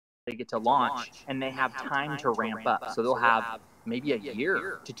they get to launch, and they have time to ramp up. So they'll have maybe a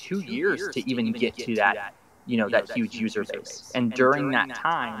year to 2 years to even get to that, that huge user base. And during that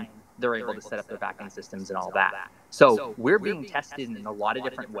time, they're able to set up their backend systems and all that. So we're being tested in a lot of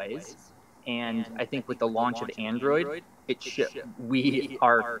different ways. And I think with the launch of Android,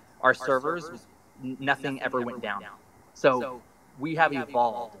 our servers, nothing ever went down. So we have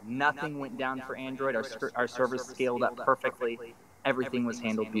evolved. Nothing went down for Android. Our servers scaled up perfectly. Everything was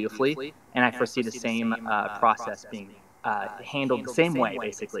handled beautifully. And I foresee the same process being handled the same way,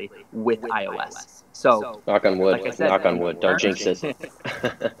 basically, with iOS. So, knock on wood. Like I said, knock on wood. Don't jinx it.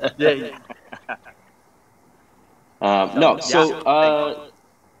 Yeah.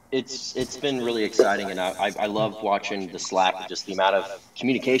 It's been really exciting, and I love watching the Slack, just the amount of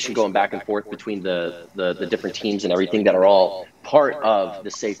communication going back and forth between the different teams and everything that are all part of the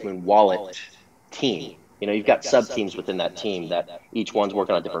Safemoon wallet team. You've got sub teams within that team that each one's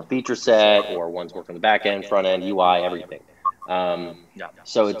working on a different feature set, or one's working on the back end, front end, UI, everything.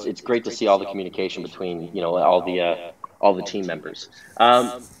 So it's great to see all the communication between all the team members.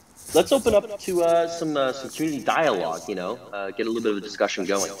 Let's open up to some community dialogue. Get a little bit of a discussion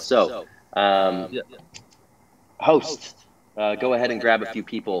going. So, host, go ahead and grab a few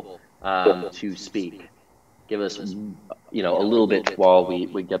people to speak. Give us a little bit while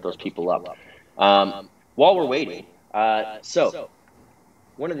we get those people up. While we're waiting, so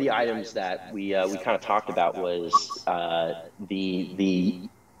one of the items that we kind of talked about was the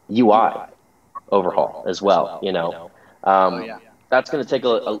UI overhaul as well. That's going to take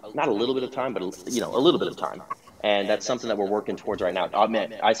not a little bit of time, but a little bit of time, and that's something that we're working towards right now.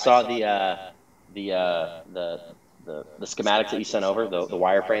 I saw the schematics that you sent over, the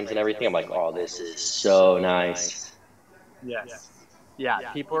wireframes and everything. I'm like, oh, this is so nice. Yes.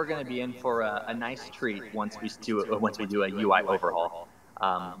 Yeah, people are going to be in for a nice treat once we do a UI overhaul.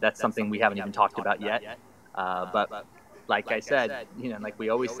 That's something we haven't even talked about yet. But like I said, like we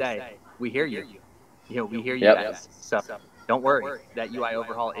always say, we hear you. We hear you guys. So don't worry, that UI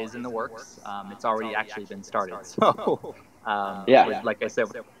overhaul is in the works. It's already actually been started. So like I said,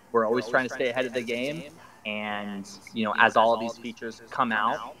 we're always trying to stay ahead of the game. And as all of these features come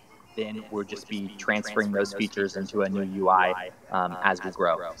out, then we'll just be transferring those features into a new UI as we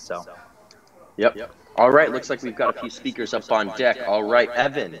grow. So, yep. All right. Looks like we've got a few speakers up on deck. All right,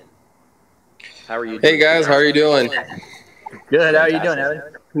 Evan, how are you doing? Hey guys, how are you doing? Good. How are you doing, Evan?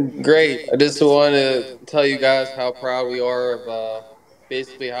 Great. I just want to tell you guys how proud we are of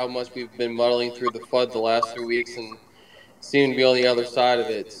basically how much we've been muddling through the FUD the last 3 weeks and seem to be on the other side of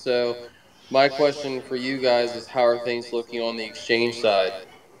it. So my question for you guys is, how are things looking on the exchange side?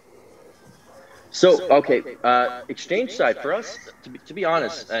 So, okay, exchange side for us, to be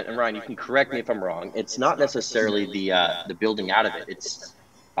honest, and Ryan, you can correct me if I'm wrong, it's not necessarily the building out of it. It's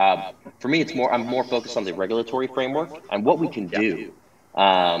for me, I'm more focused on the regulatory framework and what we can do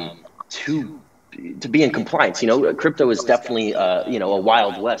to be in compliance. Crypto is definitely a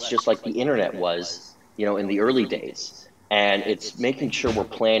wild west, just like the internet was, in the early days. And it's making sure we're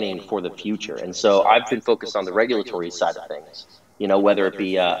planning for the future. And so I've been focused on the regulatory side of things. Whether it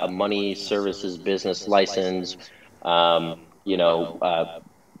be a money services business license, anyway,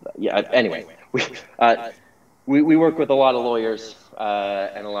 we work with a lot of lawyers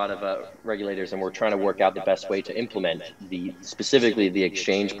and a lot of regulators, and we're trying to work out the best way to implement specifically the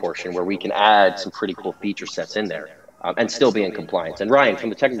exchange portion, where we can add some pretty cool feature sets in there and still be in compliance. And Ryan, from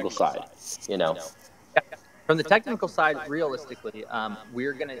the technical side, From the technical side, realistically,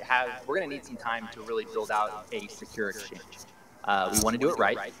 we're gonna need some time to really build out a secure exchange. We want to do it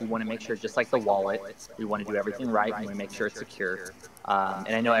right. We want to make sure, just like the wallet, we want to do everything right. We want to make sure it's secure.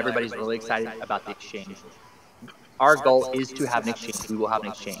 And I know everybody's really excited about the exchange. Our goal is to have an exchange. We will have an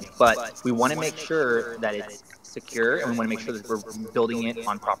exchange, but we want to make sure that it's secure, and we want to make sure that we're building it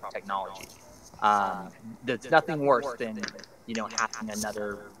on proper technology. There's nothing worse than having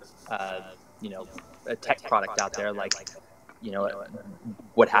another a tech product out there like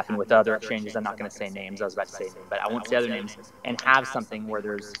what happened with other exchanges. I'm not going to say names. I was about to say names, but I won't say other names. And have something where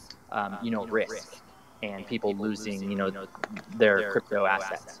there's risk and people losing their crypto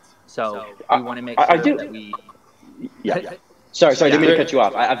assets. So we want to make sure that we. Yeah. Sorry, didn't mean to cut you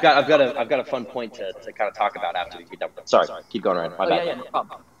off. I've got a fun point to kind of talk about after we get done. Sorry, keep going, Ryan. My bad. Yeah, no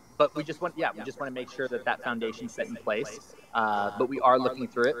problem. But we just want to make sure that foundation's set in place. But we are looking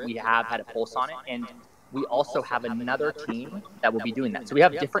through it. We have had a pulse on it, and we also have another team that will be doing that. So we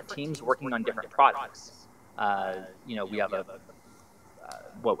have different teams working on different products. We have a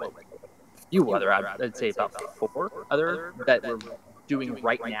few other, I'd say about 4 other that we're doing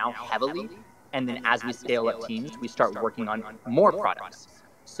right now heavily. And then as we scale up teams, we start working on more products.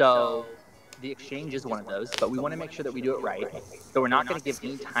 So the exchange is one of those, but we want to make sure that we do it right. So we're not going to give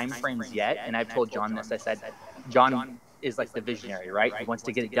any time frames yet. And I've told John this. I said, John is like the visionary, right? He wants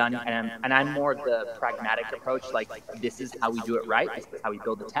to get it done, and I'm more of the pragmatic approach. Like, this is how we do it right. This is how we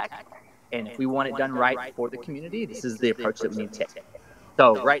build the tech, and if we want it done right for the community, this is the approach that we need to take.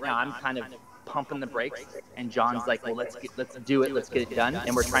 So right now, I'm kind of pumping the brakes, and John's like, well, let's do it, let's get it done,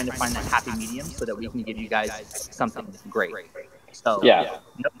 and we're trying to find that happy medium so that we can give you guys something great. So Yeah.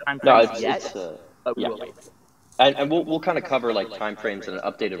 no time No, frames yet, but we yeah. will be. And we'll kind of cover like timeframes and an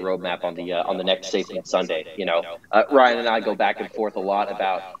updated roadmap on the next Safemoon Sunday. You know, Ryan and I go back and forth a lot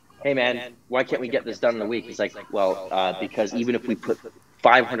about, hey man, why can't we get this done in a week? He's like, well, because even if we put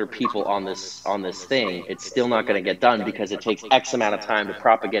 500 people on this thing, it's still not going to get done because it takes X amount of time to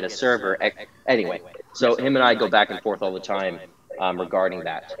propagate a server. Anyway, so him and I go back and forth all the time regarding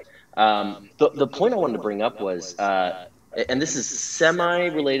that. The point I wanted to bring up was. And this is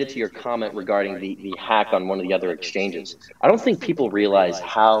semi-related to your comment regarding the hack on one of the other exchanges. I don't think people realize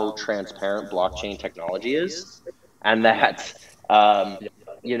how transparent blockchain technology is, and that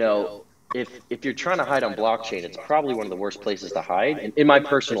you know, if you're trying to hide on blockchain, it's probably one of the worst places to hide, in my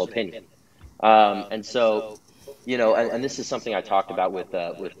personal opinion. And so, you know, and this is something I talked about with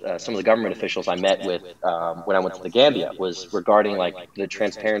some of the government officials I met with when I went to the Gambia, was regarding like the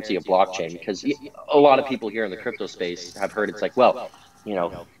transparency of blockchain, because a lot of people here in the crypto space have heard it's like, well, you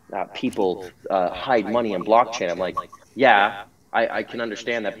know, people hide money in blockchain. I'm like, yeah, I can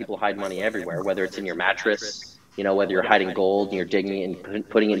understand that people hide money everywhere, whether it's in your mattress, you know, whether you're hiding gold and you're digging it and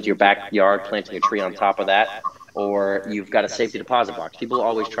putting it into your backyard, planting a tree on top of that, or you've got a safety deposit box. People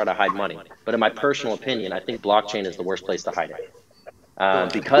always try to hide money. But in my personal opinion, I think blockchain is the worst place to hide it.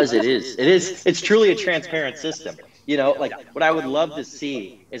 Because it's truly a transparent system. You know, like what I would love to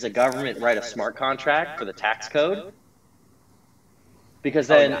see is a government write a smart contract for the tax code, because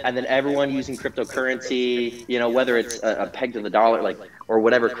then and then everyone using cryptocurrency, you know, whether it's a peg to the dollar, like, or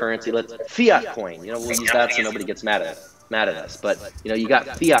whatever currency, let's fiat coin, you know, we'll use that so nobody gets mad at us. But you know, you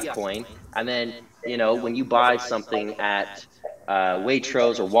got fiat coin, and then you know, when you buy something at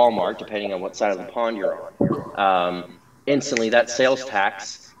Waitrose or Walmart, depending on what side of the pond you're on, instantly that sales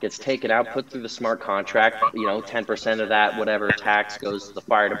tax gets taken out, put through the smart contract. You know, 10% of that whatever tax goes to the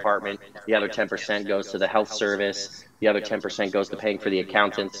fire department, the other 10% goes to the health service, the other 10% goes to paying for the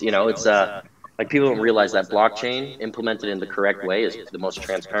accountants. You know, it's like, people don't realize that blockchain implemented in the correct way is the most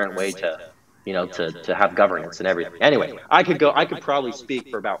transparent way to, you know, to have governance and everything. Anyway, I could probably speak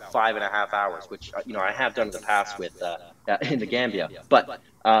for about 5.5 hours, which you know, I have done in the past with in the Gambia, but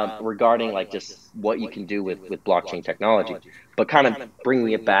regarding like just what you can do with blockchain technology, but kind of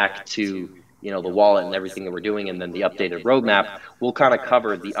bringing it back to, you know, the wallet and everything that we're doing, and then the updated roadmap. We'll kind of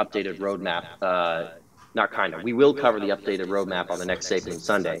cover the updated roadmap. Not kind of. We will cover the updated roadmap on the next Safemoon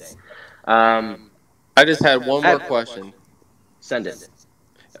Sunday. I just had one more question. Send it.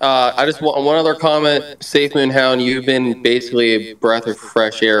 I just want one other comment. Safemoon Hound, you've been basically a breath of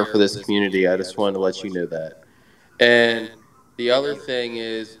fresh air for this community. I just wanted to let you know that. And the other thing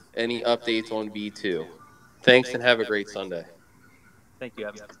is, any updates on V2? Thanks, and have a great Sunday. Thank you,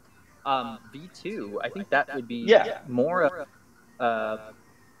 Evan. V2, I think that would be more of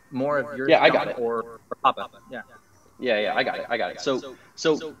yours, I got it. or Papa. Yeah, I got it. So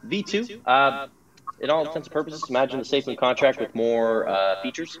V2, in all intents and purposes, imagine the Safemoon contract with more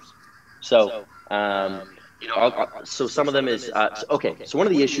features. So you know, so some of them is okay. So one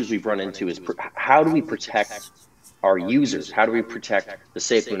of the issues we've run into is how do we protect our users? How do we protect the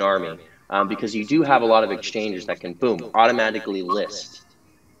Safemoon army? Because you do have a lot of exchanges that can, boom, automatically list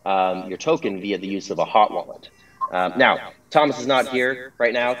your token via the use of a hot wallet. Now, Thomas is not here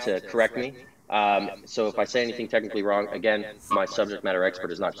right now to correct me. So if I say anything technically wrong, again, my subject matter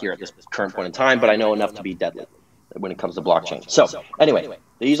expert is not here at this current point in time, but I know enough to be deadly when it comes to blockchain. So anyway,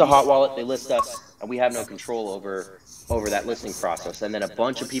 they use a hot wallet, they list us, and we have no control over that listing process. And then a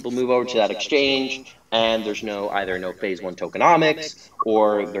bunch of people move over to that exchange, and there's either no phase one tokenomics,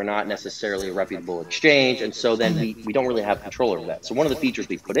 or they're not necessarily a reputable exchange. And so then we don't really have control over that. So one of the features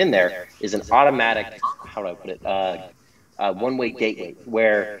we put in there is an automatic, how do I put it, one-way gateway,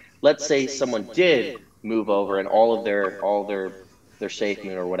 where let's say someone did move over and all of their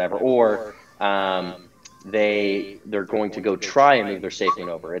Safemoon or whatever, or they're going to go try and move their Safemoon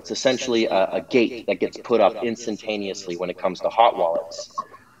over. It's essentially a gate that gets put up instantaneously when it comes to hot wallets,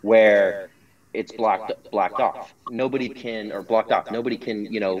 where it's blocked off. Nobody can, or blocked off. Nobody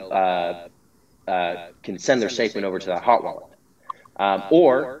can, you know, can send their Safemoon over to that hot wallet.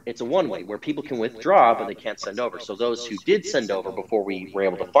 Or it's a one-way where people can withdraw, but they can't send over. So those who did send over before we were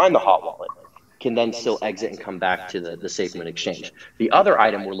able to find the hot wallet can then still exit and come back to the Safemoon exchange. The other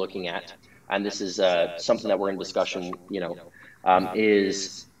item we're looking at, and this is something that we're in discussion,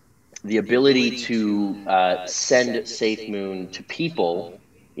 is the ability to send Safemoon to people,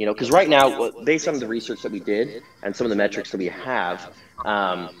 because right now, based on the research that we did and some of the metrics that we have,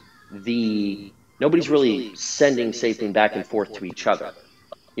 nobody's really sending Safemoon back and forth to each other.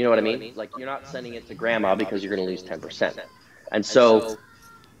 You know what I mean? Like, you're not sending it to grandma because you're going to lose 10%. And so,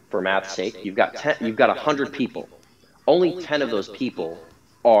 for math's sake, you've got 100 people. Only 10 of those people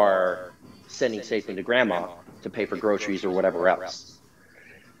are sending Safemoon to grandma to pay for groceries or whatever else.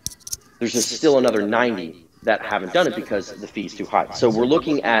 There's just still another 90 that haven't done it because the fee's too high. So we're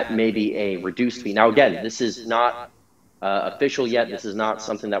looking at maybe a reduced fee. Now, again, this is not official yet. This is not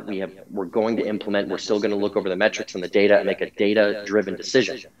something that we're going to implement. We're still going to look over the metrics and the data and make a data-driven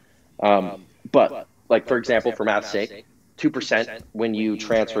decision. But, like, for example, for math's sake, 2% when you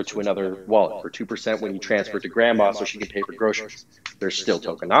transfer to another wallet, or 2% when you transfer to grandma so she can pay for groceries. There's still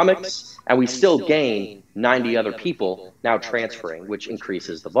tokenomics, and we still gain 90 other people now transferring, which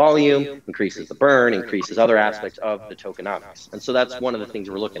increases the volume, increases the burn, increases other aspects of the tokenomics. And so that's one of the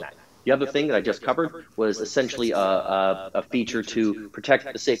things we're looking at. The other thing that I just covered was essentially a feature to protect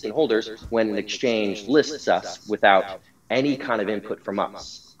the Safemoon holders when an exchange lists us without any kind of input from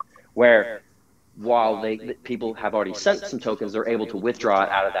us, where while people have already sent some tokens, they're able to withdraw it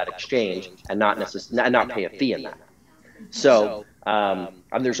out of that exchange and not pay a fee in that. So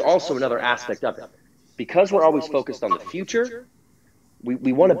and there's also another aspect of it. Because we're always focused on the future,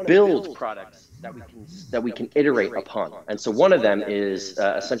 we want to build products that we can iterate upon. And so one of them is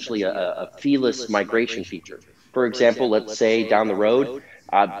essentially a feeless migration feature. For example, let's say down the road,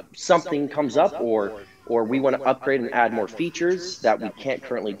 something comes up, or we want to upgrade and add more features that we can't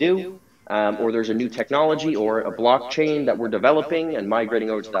currently do. Or there's a new technology or a blockchain that we're developing and migrating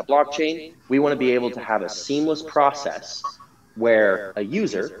over to that blockchain. We want to be able to have a seamless process where a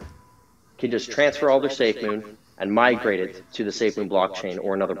user can just transfer all their Safemoon and migrate it to the Safemoon blockchain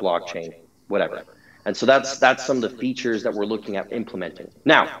or another blockchain, whatever. And so that's some of the features that we're looking at implementing.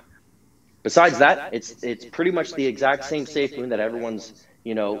 Now, besides that, it's pretty much the exact same Safemoon that everyone's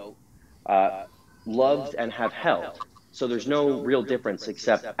loved and have held. So there's no real difference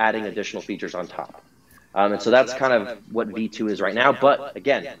except adding additional features on top. And so that's kind of what V2 is right now. But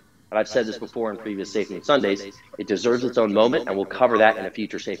again, and I've said this before in previous Safemoon Sundays, it deserves its own moment, and we'll cover that in a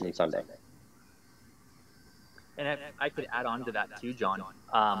future Safemoon Sunday. And if I could add on to that too, John.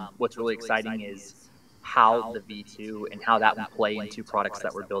 What's really exciting is how the V2 and how that will play into products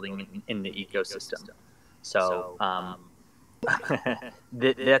that we're building in the ecosystem. So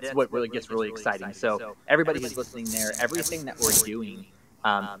that's what really gets really exciting. So everybody who's listening there, everything that we're doing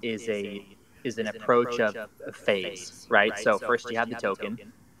is an approach of a phase, right? So first you have the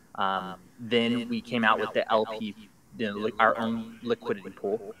token, then we came out with the LP, our own liquidity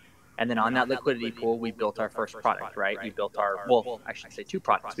pool. And then on that liquidity pool, we built our first product, right? We built I should say 2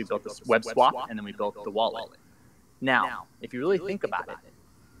 products. We built this web swap, and then we built the wallet. Now, if you really think about it,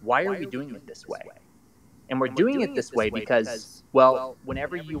 why are we doing it this way? And we're doing it this way because, well,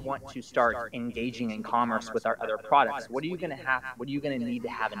 whenever you want to start engaging in commerce with our other products, what are you going to need to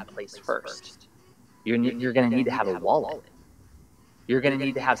have in place first? You're going to need to have a wallet. You're going to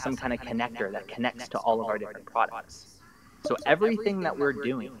need to have some kind of connector that connects to all of our different products. So everything that we're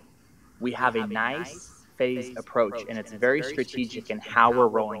doing, we have a nice phased approach, and it's very strategic in how we're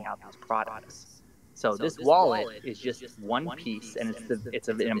rolling out these products. So this wallet is just one piece, and it's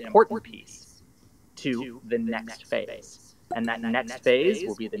an important piece to the next phase. And that next phase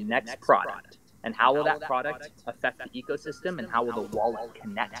will be the next product. And how will that product affect the ecosystem, and how will the wallet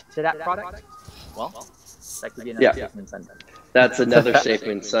connect to that product? Well, that could be another Safemoon Sunday. That's another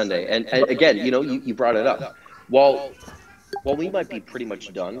Safemoon Sunday. And again, you brought it up. While we might be pretty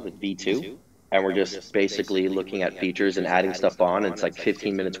much done with V2, and we're just basically looking at features and adding stuff on, and it's like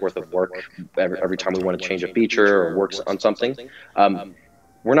 15 minutes worth of work every time we want to change a feature or work on something,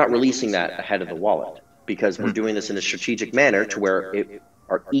 we're not releasing that ahead of the wallet, because we're doing this in a strategic manner to where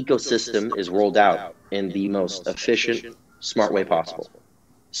our ecosystem is rolled out in the most efficient, smart way possible.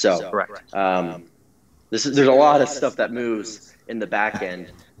 So there's a lot of stuff that moves in the back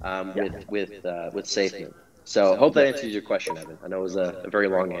end with Safemoon. So I hope that answers your question, Evan. I know it was a very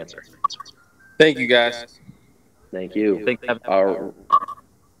long answer. Thank you, guys. Thank you.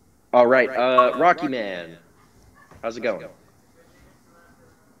 All right, Rocky Man, how's it going?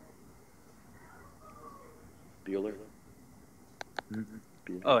 Bueller?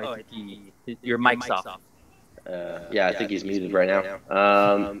 Oh, I think your mic's off. Yeah, I think he's muted right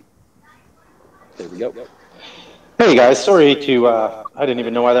now. There we go. Hey guys, sorry to, I didn't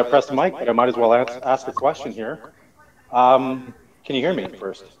even know why that pressed the mic, but I might as well ask a question here. Can you hear me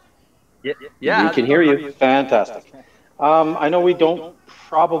first? Yeah, yeah. We How's can it hear going, Ryan? you. Fantastic. I know we don't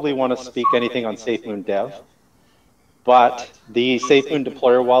probably want to speak anything on SafeMoon Dev, but the SafeMoon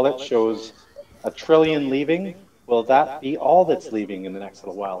deployer wallet shows a trillion leaving. Will that be all that's leaving in the next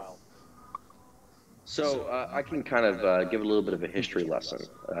little while? So I can kind of give a little bit of a history lesson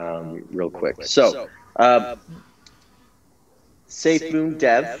real quick. So uh, SafeMoon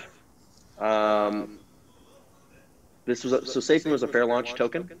Dev, um, so SafeMoon was a fair launch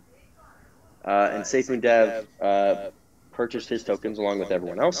token, and SafeMoon Dev purchased his tokens along with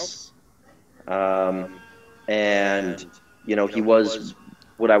everyone else. Um, and he was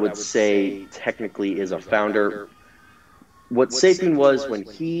what I would say technically is a founder. What SafeMoon was when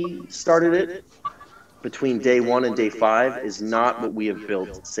he started it between day one and day five is not what we have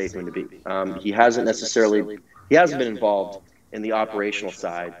built SafeMoon to be. He hasn't been involved in the operational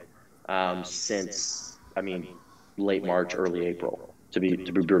side since, I mean, late March, early April, to be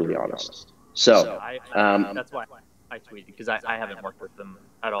brutally honest. Yeah, So, that's why I tweeted because I haven't worked with them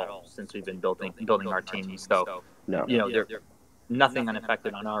at all since we've been building our team. So, no. they're nothing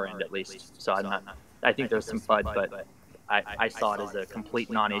unaffected on our end at least. So I'm not. I think there's some FUD, but I saw it as a complete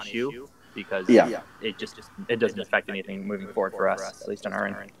non-issue because Yeah. it doesn't affect anything moving forward for us, at least on our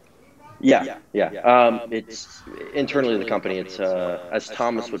end. Yeah, yeah. It's internally the company. It's as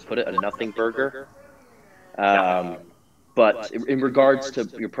Thomas would put it, a nothing burger. Um, but in regards to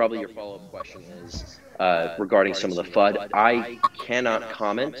your follow-up question is regarding some of the FUD. I cannot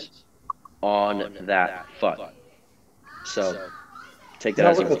comment on that FUD. So take that No,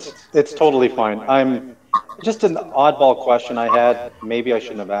 as you will. it's totally fine. I'm just an oddball question I had. Maybe I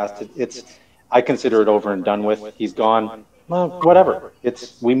shouldn't have asked it. I consider it over and done with. He's gone. Well, whatever.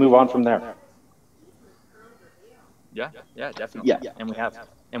 We move on from there. Yeah, definitely. Yeah.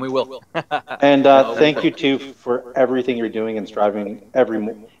 And we will. And No, thank you too for everything you're doing and striving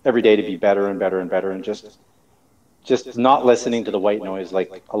every day to be better and better and better, and just not listening to the white noise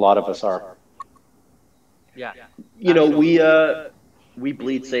like a lot of us are. Yeah, You know, absolutely. we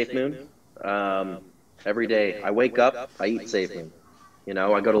bleed SafeMoon every day. I wake up, I eat SafeMoon.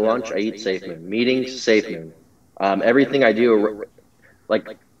 I go to lunch, I eat SafeMoon. Meetings, SafeMoon. Everything I do,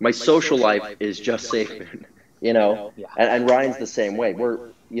 like my social life is just SafeMoon. Yeah. And Ryan's the same way.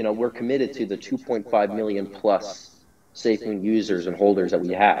 We're committed to the 2.5 million plus SafeMoon users and holders that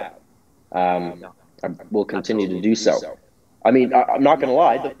we have. Um, No, I will continue to absolutely. do so. I mean, I'm not going to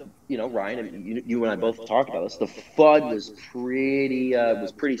lie. Ryan, and you and I both talked about this. The FUD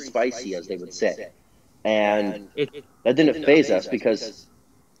was pretty spicy, as they would say, and It, that didn't phase us because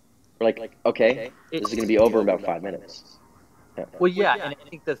we're like, okay, it, this is going to be over in about 5 minutes. Yeah. well, yeah, and I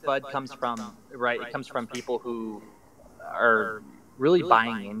think the FUD comes from right. It comes from people who are really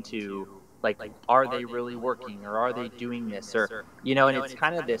buying into like, are they really working or are they doing this or and it's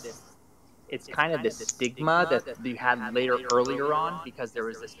kind of this stigma that you had earlier on because there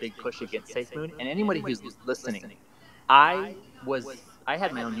was this big push against SafeMoon. And anybody who's listening, I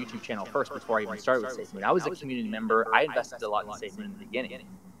had my own YouTube channel first before I even started with SafeMoon. I was a community member. I invested a lot in SafeMoon in the beginning,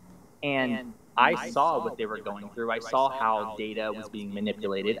 and I saw what they were going through. I saw how data was being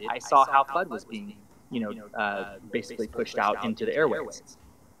manipulated. I saw how FUD was being, basically pushed out into the airways.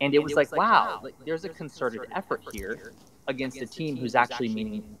 And it was like, wow, like, there's a concerted effort here against a team who's actually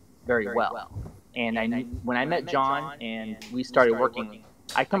meaning very well. And when I met John and we started working,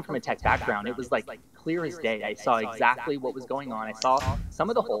 I come from a tech background. It was like clear as day. I saw exactly what was going on. I saw some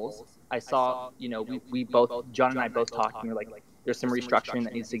of the holes. I saw, we both, John and I both talked, and we were like, there's some restructuring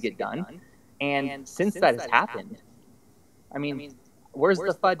that needs to get done. And since that has happened, I mean, where's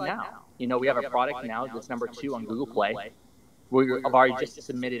the FUD now? We have a product now that's #2 on Google Play. We've already just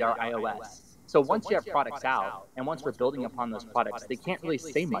submitted our iOS. So once you have products out, and once we're building upon those products, they can't really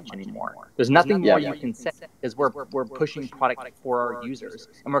say much anymore. There's nothing more you can say because we're pushing product for our users,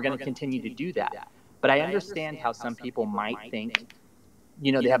 and we're going to continue to do that. But I understand how some people might think,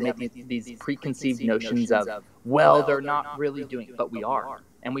 they have these preconceived notions of, well, they're not really doing it, but we are.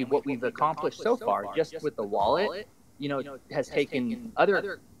 And what we've accomplished so far, just with the wallet, has taken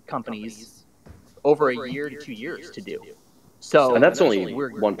other companies over a year to 2 years to do. So, And that's only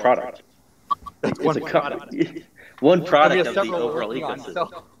one product. That's one product. One product of the overall ecosystem.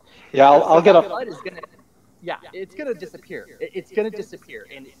 So, Yeah, I'll get up. It's gonna disappear. It's gonna disappear,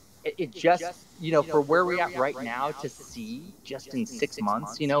 and it just, for where we're at right now, to see just in 6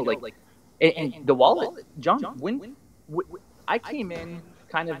 months, and the wallet, John, when I came in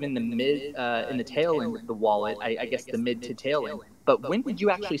kind of in the in the tail end of the wallet, I guess the mid to tail end. But when did you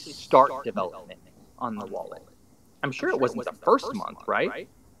actually start development on the wallet? I'm sure it wasn't the first month, right?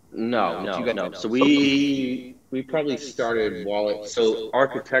 No. So we probably started wallet. So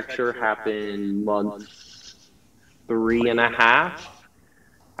architecture happened month 3.5,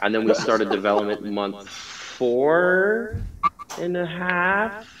 and then we started development month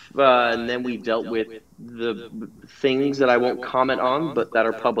 4.5, and then we dealt with the things that I won't comment on, but that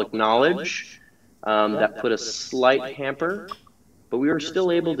are public knowledge. That put a slight hamper, but we were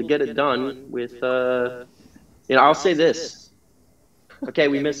still able to get it done with. I'll say this. Okay,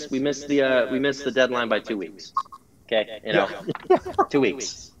 we missed the deadline by 2 weeks. Okay, 2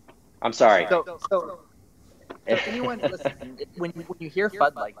 weeks. I'm sorry. So anyone listen, when you hear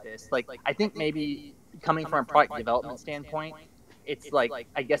FUD like this, like I think maybe coming from a product development standpoint, it's like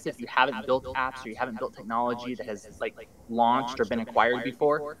I guess if you haven't built apps or you haven't built technology that has like launched or been acquired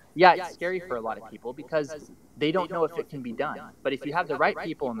before, yeah, it's scary for a lot of people because they don't know if it can be done. But if you have the right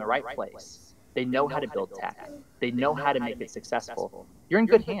people in the right place, they know how to build tech, they know how to make it successful, you're in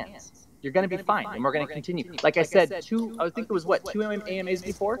good hands. You're going to be fine, and we're going to continue. Like I said, I think it was two AMAs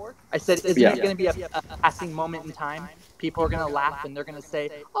before. I said, isn't it going to be a passing moment in time? People are going to laugh, and they're going to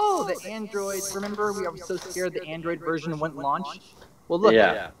say, oh, the Android, remember we were so scared the Android version wouldn't launch? Well, look, it's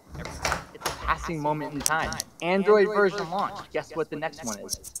a passing moment in time. Android version launched. Guess what the next one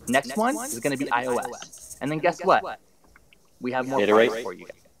is? Next one is going to be iOS. And then guess what? We have more products for you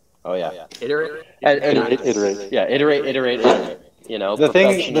guys. Oh, yeah. Iterate. Yeah, iterate.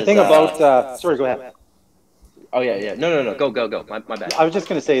 The thing about sorry, go ahead. Oh yeah. No. Go. My bad. I was just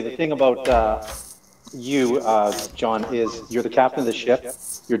going to say the thing about you, John, is you're the captain of the ship.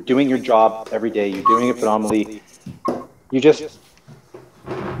 You're doing your job every day. You're doing it phenomenally. You just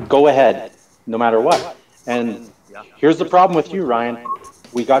go ahead, no matter what. And here's the problem with you, Ryan.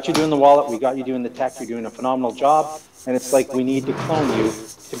 We got you doing the wallet. We got you doing the tech. You're doing a phenomenal job. And it's like we need to clone you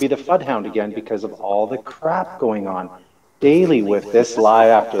to be the FUD hound again because of all the crap going on daily with this lie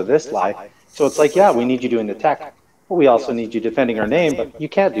after this lie. So it's like, yeah, we need you doing the tech, but we also need you defending our name, but you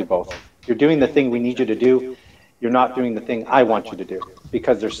can't do both. You're doing the thing we need you to do. You're not doing the thing I want you to do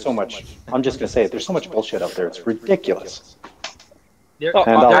because there's so much, I'm just going to say it, there's so much bullshit out there. It's ridiculous. I'd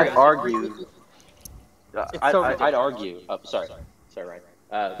argue. I'd argue. Oh, sorry, Ryan.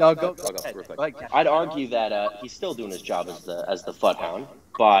 No, go real quick. I'd argue that he's still doing his job as the FUD hound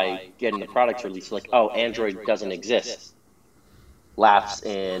by getting the products released. Like, oh, Android doesn't exist. Laughs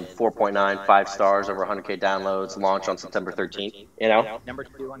in 4.9, 5 stars, over 100K downloads. Launch on September 13th. Number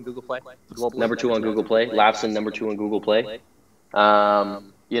 2 on Google Play. Number 2 on Google Play. Laughs in number 2 on Google Play. The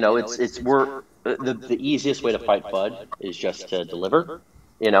easiest way to fight FUD is just to deliver.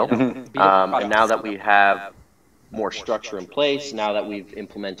 And now that we have more structure in place, now that we've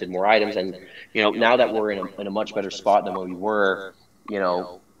implemented more items, and now that we're in a much better spot than when we were,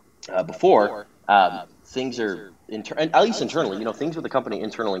 before, things are at least internally. Things with the company,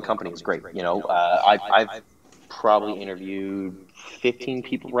 internal and company is great. I've probably interviewed 15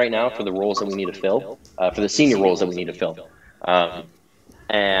 people right now for the roles that we need to fill, for the senior roles that we need to fill. And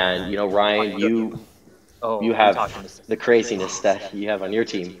Ryan, you have the craziness that you have on your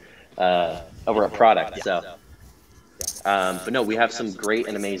team over at product. So. But no, we have some great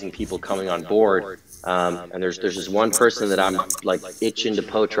and amazing people coming on board, and there's just one person that I'm like itching to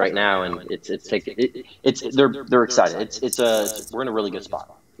poach right now, and they're excited. We're in a really good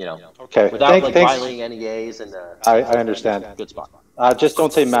spot, Okay. Without violating NEAs and I understand. Good spot. Just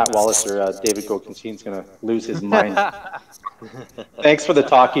don't say Matt Wallace or David Gokenstein's going to lose his mind. Thanks for the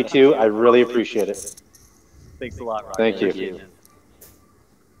talk, you two. I really appreciate it. Thanks a lot, Ryan. Thank you.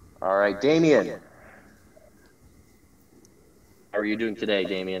 All right, Damien. How are you doing today,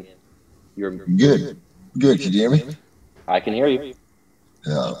 Damien? You're good. Good. Can you hear me? I can hear you.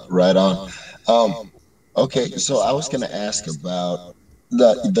 Yeah, right on. Okay, so I was going to ask about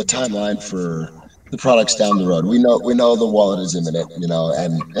the timeline for the products down the road. We know the wallet is imminent, and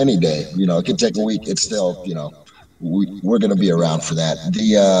any day, it could take a week. It's still, we're going to be around for that.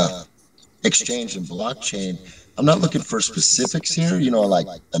 The exchange and blockchain. I'm not looking for specifics here, like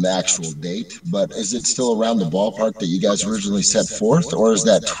an actual date, but is it still around the ballpark that you guys originally set forth, or is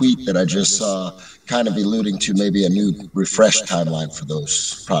that tweet that I just saw kind of alluding to maybe a new refreshed timeline for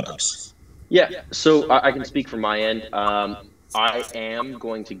those products? Yeah, so I can speak from my end. I am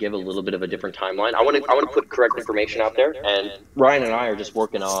going to give a little bit of a different timeline. I want to put correct information out there, and Ryan and I are just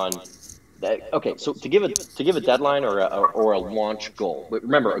working on that. Okay, so to give a deadline or a launch goal. But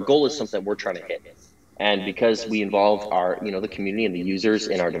remember, a goal is something that we're trying to hit. And because we involve our, the community and the users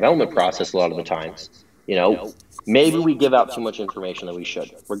in our development process a lot of the times, maybe we give out too much information that we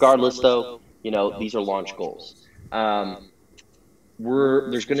should. Regardless, though, these are launch goals. There's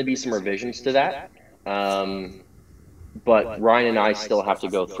going to be some revisions to that. but Ryan and I still have to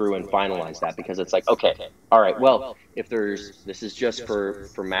go through and finalize that, because it's like, okay, all right, well, if there's, this is just for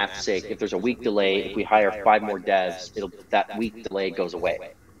math's sake, if there's a week delay, if we hire 5 more devs, that week delay goes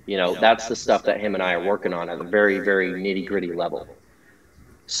away. That's the stuff that him and I are working on at a very, very nitty gritty level.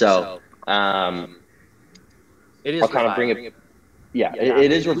 So It I'll is kind of bring revised. it. Yeah,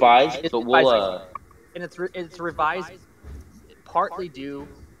 it is revised, but we'll And it's revised partly due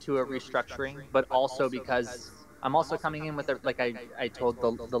to a restructuring, but also because I'm also coming in with like I told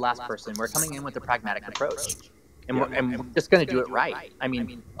the last person, we're coming in with a pragmatic approach. And we're just going to do it right. I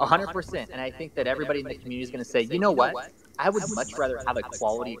mean, 100%. And I think that everybody in the community is going to say, you know what? I would much rather have a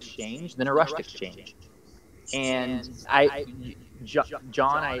quality exchange than a rushed exchange. And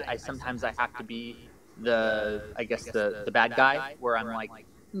John, I sometimes I have to be I guess the bad guy, where I'm like,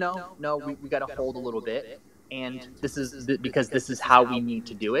 no, we got to hold a little bit, and this is because this is how we need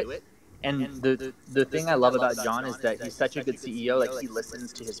to do it. And the thing I love about John is that he's such a good CEO. Like, he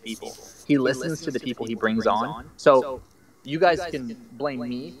listens to his people. He listens to the people he brings on. So you guys can blame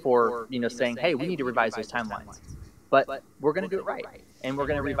me for saying, hey, we need to revise those timelines, but we're going to do it right, and we're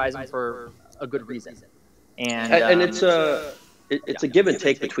going to revise them for a good reason. And it's a give and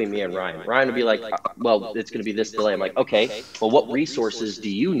take between me and Ryan. Ryan would be like, well, it's going to be this delay. I'm like, okay, well, what resources do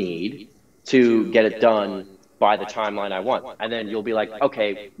you need to get it done by the timeline I want? And then you'll be like,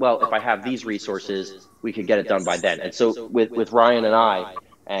 okay, well, if I have these resources, we could get it done by then. And so with Ryan and I,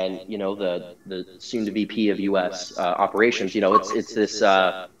 and the soon to VP of US operations,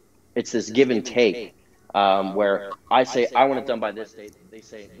 it's this give and take, where I say I want it done by this date, they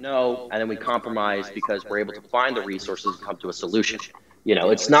say no, and then we compromise because we're able to find the resources and come to a solution.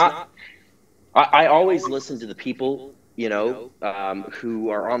 It's not. I always listen to the people, who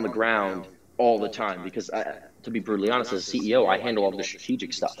are on the ground all the time, because to be brutally honest, as a CEO, I handle all the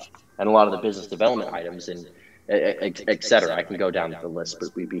strategic stuff and a lot of the business development items and et cetera. I can go down the list,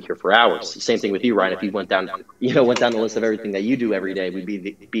 but we'd be here for hours. Same thing with you, Ryan. If you went down the list of everything that you do every day, we'd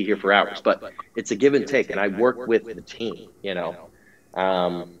be here for hours. But it's a give and take, and I work with the team,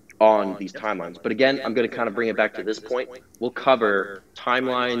 on these timelines. But again, I'm going to kind of bring it back to this point. We'll cover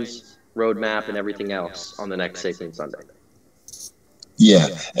timelines, roadmap, and everything else on the next Safemoon Sunday. Yeah,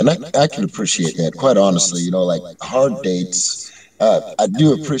 and I can appreciate that. Quite honestly, like hard dates. I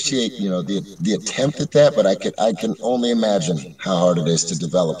do appreciate, the attempt at that, but I can only imagine how hard it is to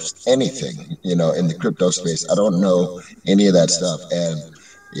develop anything, in the crypto space. I don't know any of that stuff, and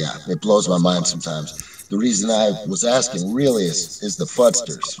yeah, it blows my mind sometimes. The reason I was asking really is the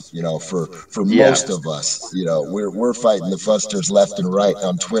fudsters. For most of us, we're fighting the fudsters left and right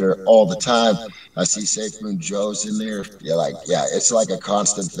on Twitter all the time. I see Safemoon Joe's in there. Yeah, it's like a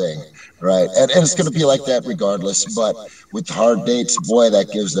constant thing, right? And it's going to be like that regardless. But with hard dates, boy,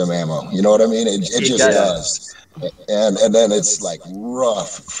 that gives them ammo. You know what I mean? It just does. And then it's like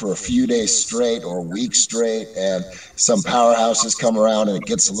rough for a few days straight or weeks straight, and some powerhouses come around and it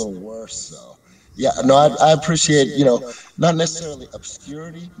gets a little worse. So yeah, no, I appreciate, not necessarily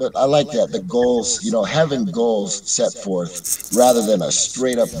obscurity, but I like that, the goals, having goals set forth rather than a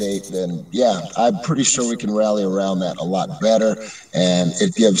straight up date. Then yeah, I'm pretty sure we can rally around that a lot better, and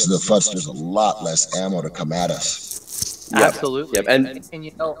it gives the fudsters a lot less ammo to come at us. Absolutely. Yep.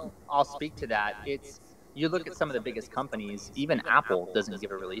 And I'll speak to that. You look at some of the biggest companies, even Apple doesn't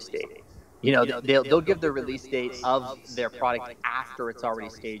give a release date. They'll give the release date of their product after it's already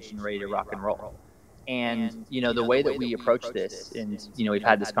staged and ready to rock and roll. And the way that we approach this, and we've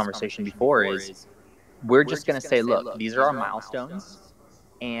had this conversation before, is we're just going to say, look, these are our milestones,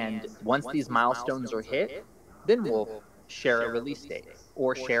 and once these milestones are hit, then we'll share a release date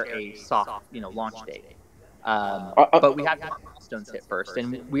or share a soft launch date. But we have to have milestones hit first,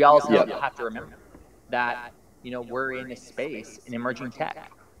 and we also have to remember that we're in a space in emerging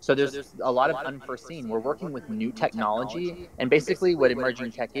tech. So there's a lot of unforeseen. We're working with new technology, and basically what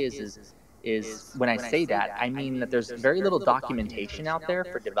emerging tech is when I say that, I mean that there's very little documentation out there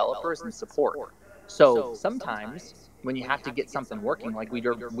for developers and support. So sometimes when you have to get something working, like we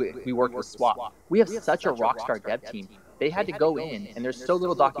work with Swap, we have such a rockstar dev team. They had to go in, and there's so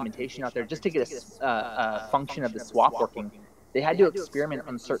little documentation out there just to get a function of the swap working. They had to experiment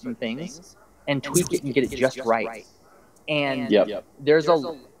on certain things and tweak it and get it just right. And there's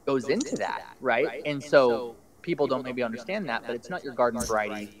a goes into that, right? And so people don't maybe understand that, but it's not your garden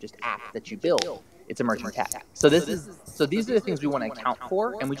variety just app that you build. It's emerging tech. So these are the things we want to account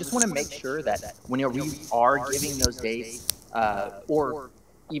for, and we just want to make sure that when we are giving those dates or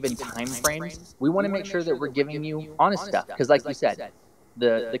even time frames, we want to make sure that we're giving you honest stuff. Because like you said,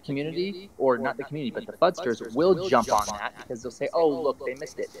 the community, or not the community, but the fudsters will jump on that because they'll say, oh, look, they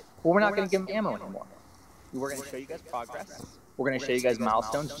missed it. Well, we're not going to give them ammo anymore. We're going to show you guys progress. We're going to show you guys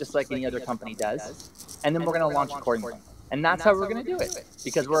milestones, just like any other company does. And then we're going to launch accordingly. And that's how we're going to do it,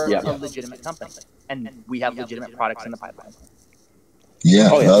 because we're a legitimate company. And we have legitimate products in the pipeline. Yeah,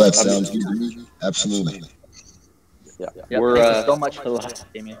 no, that sounds good to me. Absolutely. Yeah. Thank you so much for that,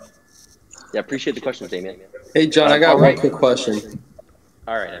 Damien. Yeah, appreciate the questions, Damien. Hey, John, I got one quick question.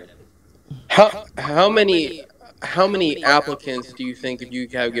 All right. How many applicants do you think, if you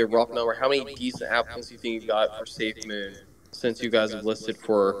have a rough number, how many decent applicants do you think you got for Safemoon since you guys have listed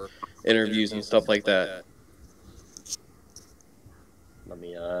for interviews and stuff like that? Let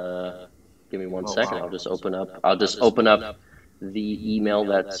me give me 1 second. I'll just open up the email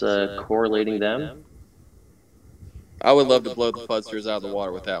that's correlating them. I would love to blow the Fudsters out of the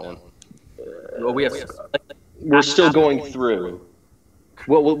water with that one. Well, We're still going through.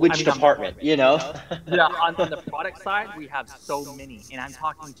 Which department, you know? Yeah, on the product side, we have so many, and I'm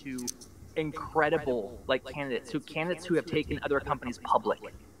talking to incredible candidates who have taken other companies public,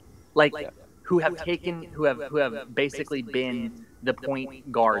 who have basically been the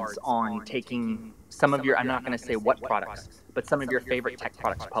point guards on taking some of your, I'm not going to say what products, but some of your favorite tech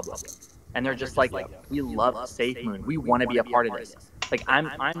products public, and they're just like, we love Safemoon, we want to be a part of this.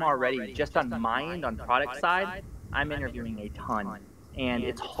 I'm already, just on my end, on product side, I'm interviewing a ton. And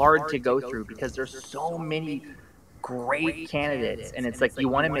it's hard to go through because there's so many great candidates. And it's like, you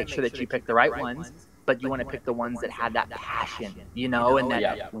want to make sure that you pick the right ones, but you want to pick the ones that have that passion, and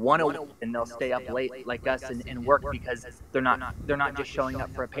that want to, and they'll stay up late like us and work, because they're not just showing up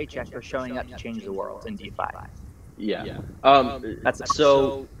for a paycheck, they're showing up to change the world in DeFi. Yeah. Hundreds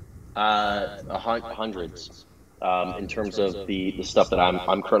in terms of the stuff that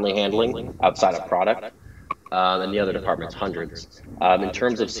I'm currently handling outside of product. And the other departments, hundreds. In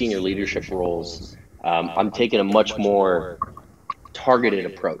terms of senior leadership roles, I'm taking a much more targeted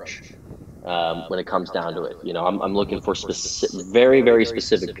approach when it comes down to it. I'm looking for very, very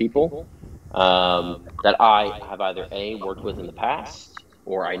specific people that I have either worked with in the past,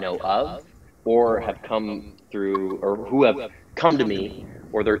 or I know of, or have come through, or who have come to me,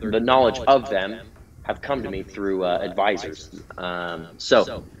 or the knowledge of them have come to me through advisors.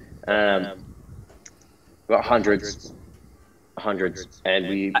 About hundreds, and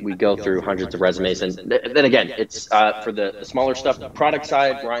we go through hundreds of resumes, and then again, it's for the smaller stuff, the product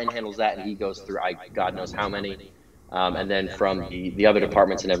side, Ryan handles that, and he goes through God knows how many, and then from the other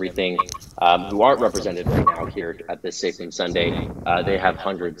departments and everything who aren't represented right now here at this Safemoon Sunday, they have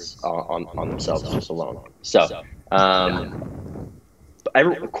hundreds on themselves just alone. So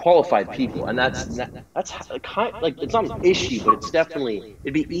qualified people, and that's kind of, it's not an issue, but it's definitely,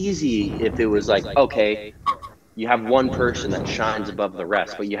 it'd be easy if it was like, okay, you have one person that shines above the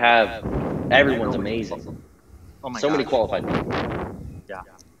rest, but you have everyone's amazing. Oh my so gosh. many qualified people. Yeah,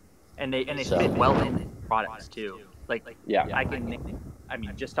 and they fit well in products too. I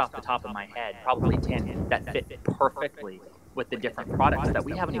mean, just off the top of my head, probably 10 that fit perfectly with the different products that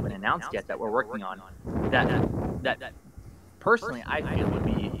we haven't even announced yet that we're working on. That personally, I feel would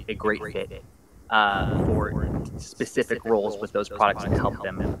be a great fit for specific roles with those products and help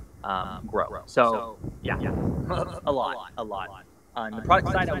them grow. So yeah, a lot. On the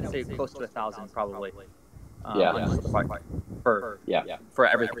product side, I would say close to 1,000 probably. For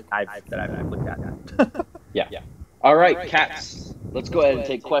everything that I've looked at. Yeah. All right, Cats. Let's go ahead and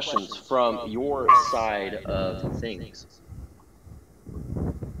take questions from your side of things.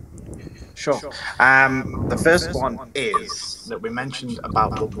 Sure. The first one is that we mentioned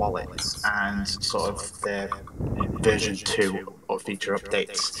about the wallets and sort of their version 2 or feature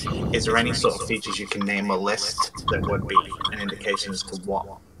updates. Is there any sort of features you can name or list that would be an indication as to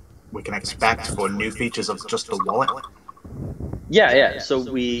what we can expect for new features of just the wallet? Yeah. So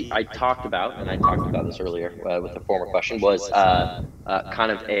I talked about this earlier with the former question, was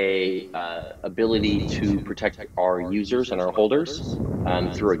kind of a ability to protect our users and our holders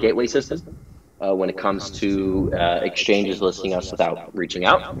through a gateway system when it comes to exchanges listing us without reaching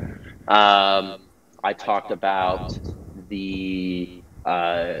out. I talked about the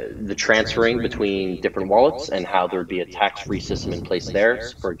transferring between different wallets and how there'd be a tax-free system in place there.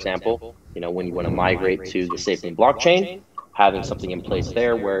 So for example, when you want to migrate to the Safemoon blockchain, having something in place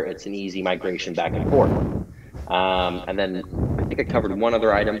there where it's an easy migration back and forth. And then I think I covered one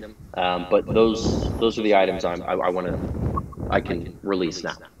other item, but those are the items I can release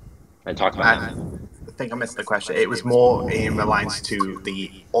now and talk about. I think I missed the question. It was more in reliance to the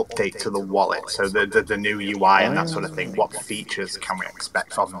update to the wallet, so the new UI and that sort of thing. What features can we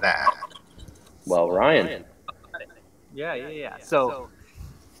expect from there? Well, Ryan. Yeah. So,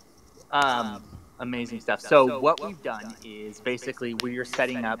 amazing stuff. So what we've done is basically we're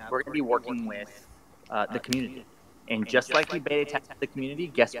going to be working with the community. And just like we beta test the community,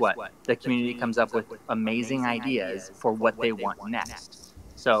 guess what? The community comes up with amazing ideas for what they want next.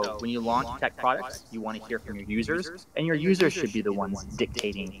 So when you launch tech products, you want to hear from your users, and your users should be the ones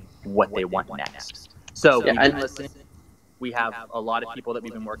dictating what they want next. So we've been listening. We have a lot of people that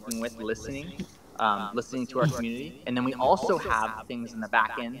we've been working with listening, listening to our community. And then we also have things in the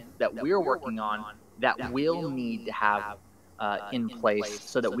back end that we're working on that we'll need to have in place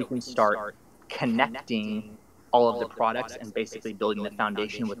so that we can start connecting all of the products and basically building the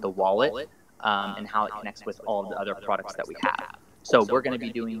foundation with the wallet and how it connects with all of the other products that we have. So we're going to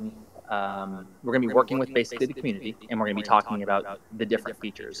be doing, we're going to be working with basically the community, and we're going to be talking about the different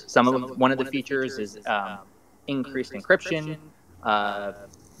features. One of the features is increased encryption.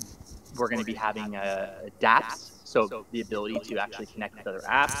 We're going to be having dApps, so the ability to actually connect with other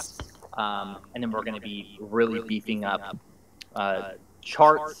apps. And then we're going to be really beefing up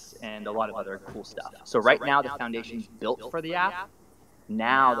charts and a lot of other cool stuff. So right now the foundation's built for the app.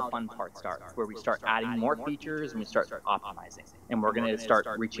 Now the fun part starts, where we start adding more features and we start optimizing. And we're going to start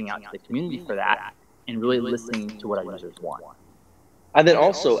reaching out to the community for that and really listening to what our users want. And then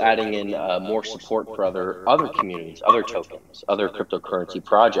also adding in more support for other communities, other tokens, other cryptocurrency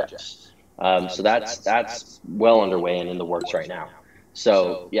projects. So that's well underway and in the works right now.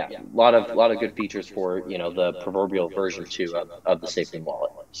 So yeah, a lot of good features for the proverbial version 2 of the Safemoon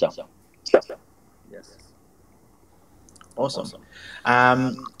wallet. So yes, awesome.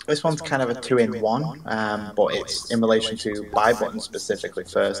 This one's kind of a 2-in-1, but it's in relation to buy button specifically.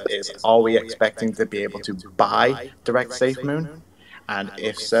 First is, are we expecting to be able to buy direct Safemoon? And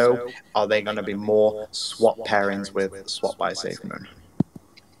if so, are there going to be more swap pairings with swap by Safemoon?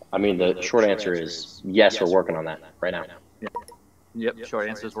 I mean, the short answer is yes. We're working on that right now. Yep. Short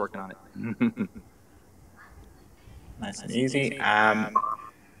answer is working on it. Nice and easy.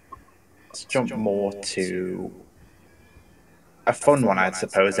 Let's jump more to a fun one, I'd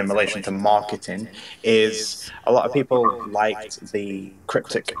suppose, in relation to marketing. Is a lot of people liked the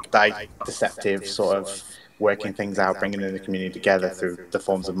cryptic, deceptive sort of working things out, bringing in the community together through the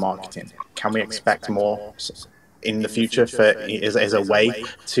forms of marketing. Can we expect more in the future as a way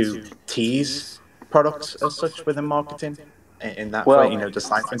to tease products as such within marketing in that way,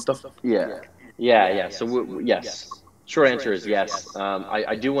 deciphering stuff? Yeah. So yes, short answer is yes.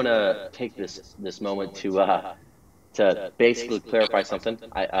 I do want to take this moment to basically clarify something.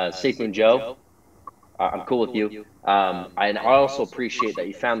 Safemoon Joe, I'm cool with you. I also appreciate that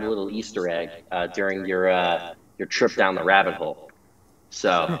you found a little Easter egg during your trip down the rabbit hole.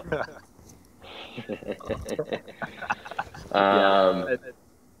 So, it's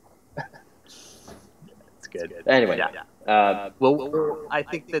good. Anyway, well, I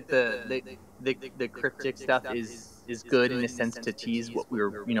think that the cryptic stuff is good in a sense to tease what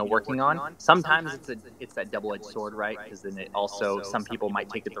we're working on. Sometimes it's that double-edged sword, right? Because then it also, some people might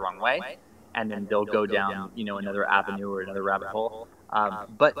take it the wrong way, and then they'll go down another avenue or another rabbit hole.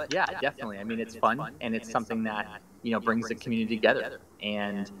 But yeah, definitely. I mean, it's fun, and it's something that brings the community together,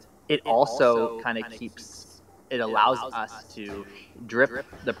 and it also kind of allows us to drip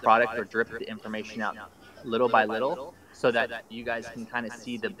the product or drip the information out little by little, so that you guys can kind of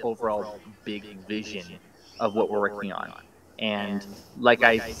see the overall big vision of what we're working on. And like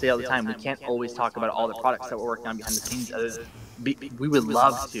I say all the time, we can't always talk about all the products that we're working on behind the scenes. We would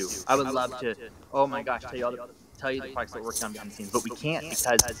love to. I would love to. Oh my gosh, tell you the products that we're working on behind the scenes, but we can't,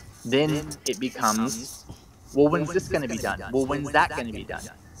 because then it becomes, well, when's this going to be done? Well, when's that going to be done?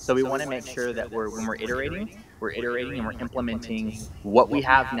 So we want to make sure that when we're iterating and we're implementing what we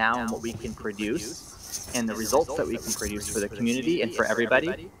have now and what we can produce and the results that we can produce for the community and for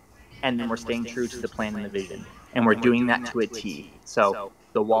everybody. And then we're staying true to the plan and the vision. And we're doing that to a T. So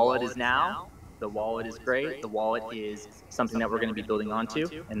the wallet is now. The wallet is great. The wallet is something that we're going to be building onto.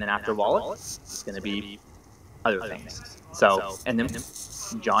 And then after wallet, it's going to be other things. So, and then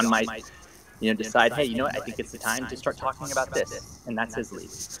John might, decide, hey, what? I think it's the time to start talking about this. And that's his lead.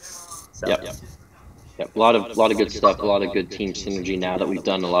 So. Yep. A lot of good stuff. A lot of good team synergy now that we've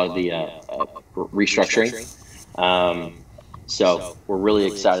done a lot of the restructuring. So we're really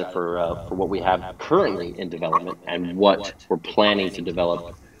excited for what we have currently in development and what we're planning to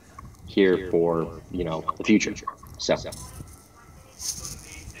develop here for the future. So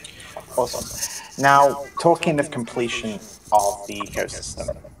awesome. Now, talking of completion of the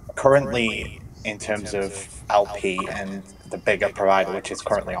ecosystem, currently in terms of LP and the bigger provider, which is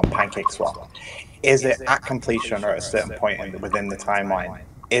currently on PancakeSwap, is it at completion or at a certain point within the timeline?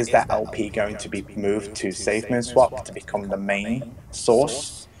 Is that LP going to be moved to Safemoon Swap to become the main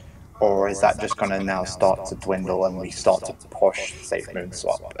source, or is that just going to now start to dwindle and we start to push Safemoon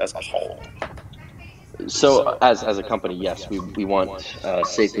Swap as a whole? So as a company, yes, we want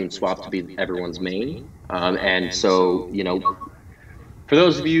Safemoon Swap to be everyone's main. And so, for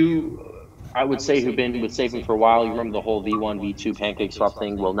those of you, I would say, who've been with Safemoon for a while, you remember the whole V1, V2 pancake swap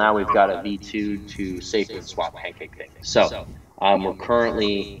thing. Well, now we've got a V2 to Safemoon Swap pancake thing. So we're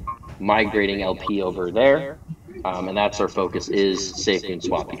currently migrating LP over there. And that's our focus, is Safemoon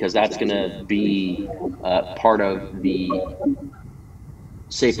Swap, because that's going to be part of the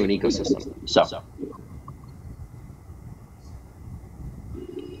Safemoon ecosystem. So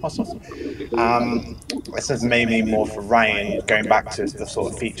Awesome. This is maybe more for Ryan, going back to the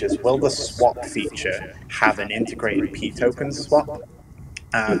sort of features. Will the swap feature have an integrated P token swap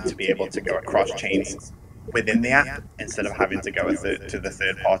to be able to go across chains within the app instead of having to go to the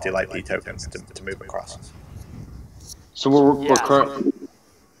third party like P tokens to move across? So we're current.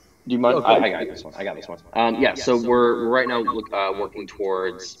 Do you mind? I got this one. I got this one. Yeah. So we're right now working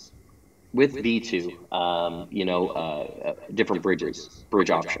towards, with V2, different bridge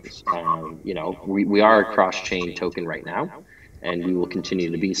options. We are a cross chain token right now, and we will continue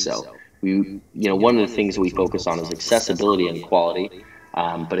to be so. One of the things that we focus on is accessibility and quality.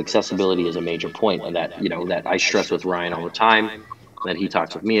 But accessibility is a major point, and that I stress with Ryan all the time, that he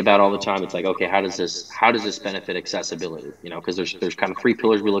talks with me about all the time. It's like, okay, how does this benefit accessibility? Because there's kind of three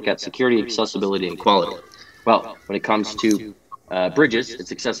pillars we look at: security, accessibility, and quality. Well, when it comes to bridges,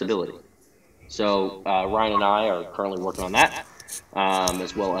 it's accessibility. So Ryan and I are currently working on that,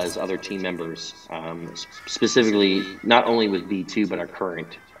 as well as other team members, specifically not only with V2 but our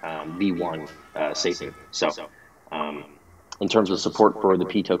current V1 safety. So in terms of support for the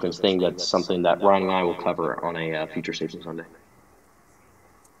P tokens thing, that's something that Ryan and I will cover on a future Safety Sunday.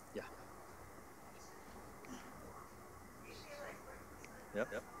 Yeah.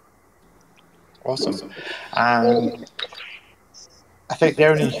 Yep. Awesome. I think the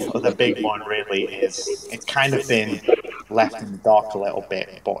only other big one really is, it's kind of been left in the dark a little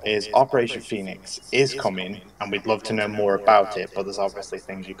bit, but is Operation Phoenix is coming, and we'd love to know more about it, but there's obviously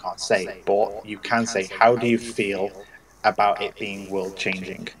things you can't say. But you can say, how do you feel about it being world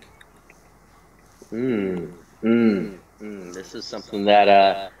changing? This is something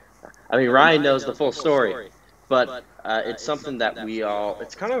that Ryan knows the full story, but it's something that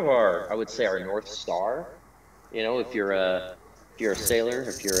it's kind of I would say, our North Star. If you're a sailor,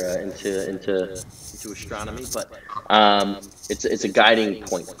 if you're into astronomy, but it's a guiding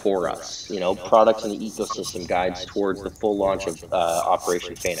point for us. Products in the ecosystem guides towards the full launch of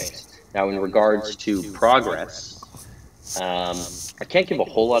Operation Phoenix. Now, in regards to progress, I can't give a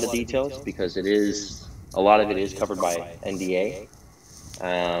whole lot of details because a lot of it is covered by NDA.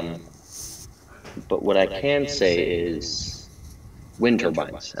 But what I can say is wind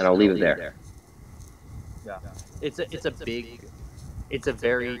turbines, and I'll leave it there. Yeah, it's a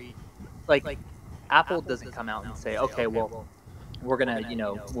very, like, Apple doesn't come out and say, okay, well, we're gonna,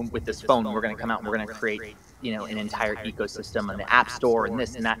 with this phone, we're gonna come out and we're gonna create, an entire ecosystem and the App Store and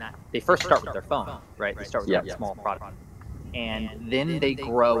this and that. They first start with their phone, right? They start with a small product, and then they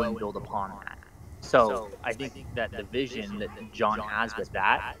grow and build upon that. So I think that the vision that John has with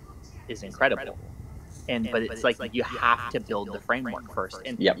that is incredible. But it's like, you have to build the framework first.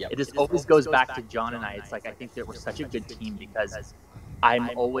 And it just always goes back to John and I. It's like, I think that we're such a good team because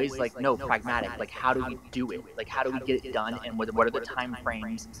I'm always like, no, pragmatic. Like, how do we do it? Like, how do we get it done? And what are the time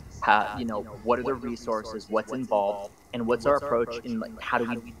frames? What are the resources? What's involved? And what's our approach? And like, how do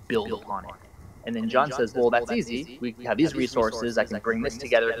we build upon it? And then John says, well, that's easy. We have these resources. I can bring this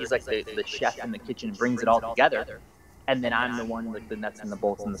together. He's like the chef in the kitchen and brings it all together. And then I'm the one with the nuts and the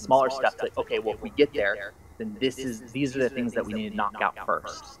bolts and the smaller stuff. Like, okay, well, if we get there, then these are the things that we need to knock out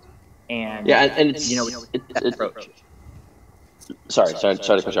first. And it's approach. Sorry to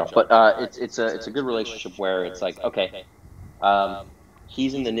cut you off, but it's a good relationship where it's like, okay,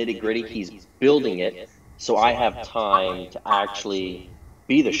 he's in the nitty gritty, he's building it, so I have time to actually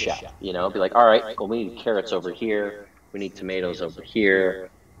be the chef. Be like, all right, well, we need carrots over here, we need tomatoes over here,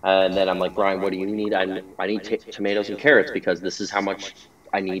 and then I'm like, Brian, what do you need? I need tomatoes and carrots because this is how much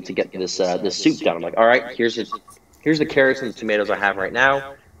I need to get this soup done. I'm like, all right, here's the carrots and the tomatoes I have right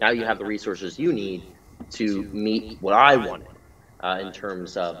now. Now you have the resources you need to meet what I wanted. In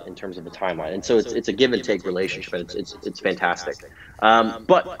terms of the timeline, and so it's a give and take relationship, and it's fantastic.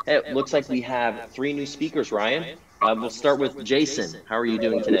 But it looks like we have 3 new speakers. Ryan, we'll start with Jason. How are you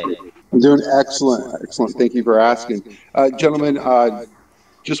doing today? I'm doing excellent. Thank you for asking, gentlemen.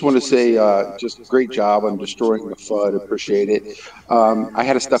 Just want to say, just great job on destroying the FUD. Appreciate it. I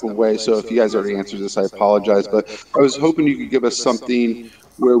had to step away, so if you guys already answered this, I apologize. But I was hoping you could give us something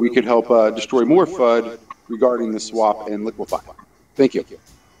where we could help destroy more FUD regarding the swap and liquefy. Thank you.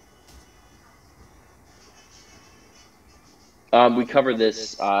 We covered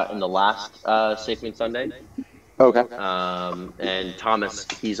this in the last Safemoon Sunday. Okay. And Thomas,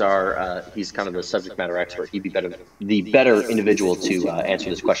 he's kind of the subject matter expert. He'd be the better individual to answer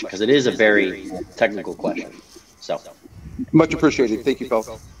this question because it is a very technical question. So Much appreciated. Thank you, fellas.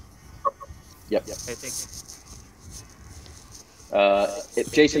 yep. Hey, thanks.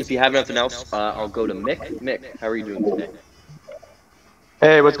 Jason, if you have nothing else, I'll go to Mick. Mick, how are you doing today?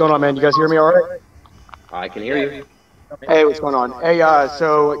 Hey, what's going on, man? You guys hear me all right? I can hear you. Hey, what's going on? Hey,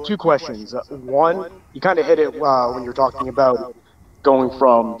 so two questions. One, you kind of hit it when you're talking about going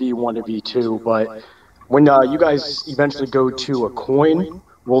from V1 to V2, but when you guys eventually go to a coin,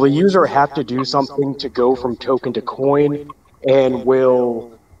 will the user have to do something to go from token to coin? And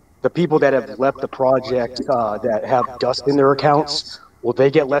will the people that have left the project that have dust in their accounts, will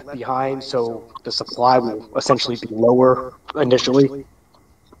they get left behind so the supply will essentially be lower initially?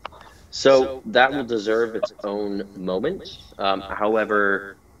 So that will deserve its own moment.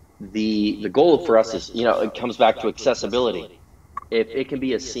 However, the goal for us is, it comes back to accessibility. If it can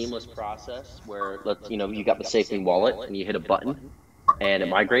be a seamless process where you got the Safemoon wallet and you hit a button and it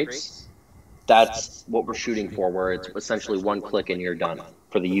migrates, that's what we're shooting for, where it's essentially one click and you're done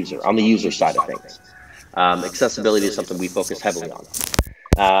for the user on the user side of things. Accessibility is something we focus heavily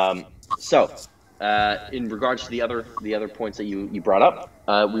on. In regards to the other points that you brought up,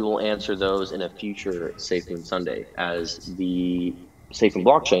 we will answer those in a future Safemoon Sunday, as the Safemoon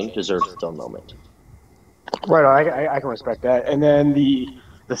blockchain deserves its own moment. Right, I can respect that. And then the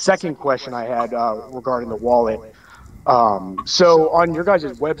second question I had regarding the wallet. So on your guys'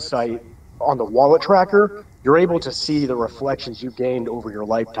 website, on the wallet tracker, you're able to see the reflections you gained over your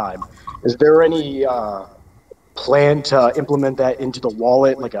lifetime. Is there any plan to implement that into the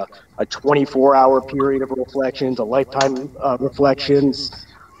wallet, like a 24-hour period of reflections, a lifetime reflections,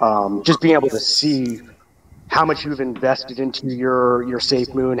 just being able to see how much you've invested into your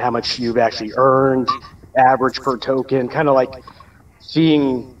Safemoon, how much you've actually earned, average per token, kind of like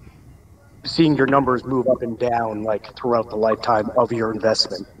seeing your numbers move up and down like throughout the lifetime of your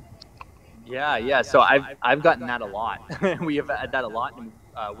investment. Yeah. So I've gotten that a lot. We have had that a lot, and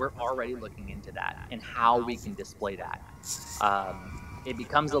we're already looking into that and how we can display that. It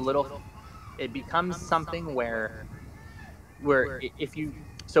becomes a little. It becomes something where if you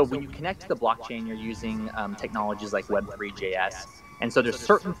so when you connect to the blockchain, you're using technologies like Web3.js, and so there's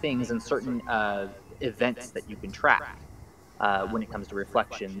certain things and certain events that you can track when it comes to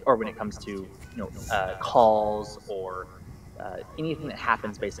reflection, or when it comes to calls, or anything that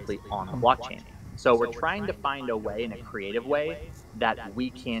happens basically on the blockchain. So we're trying to find a way, in a creative way, that we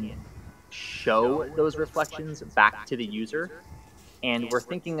can show those reflections back to the user. And we're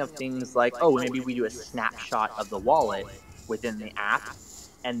thinking of things like, oh, maybe we do a snapshot of the wallet within the app,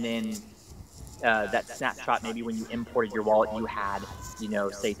 and then that snapshot, maybe when you imported your wallet, you had,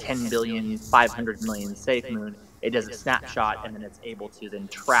 say 10 billion, 500 million Safemoon. It does a snapshot, and then it's able to then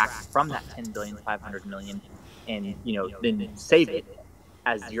track from that 10 billion, 500 million, and, then save it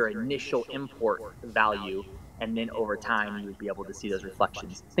as your initial import value. And then over time, you would be able to see those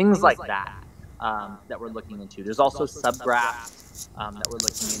reflections, things like that, that we're looking into. There's also subgraphs that we're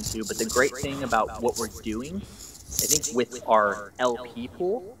looking into. But the great thing about what we're doing, I think, with our LP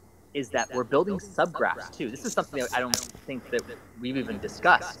pool, is that we're building subgraphs too. This is something that I don't think that we've even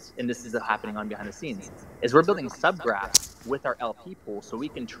discussed, and this is happening on behind the scenes, is we're building subgraphs with our LP pool so we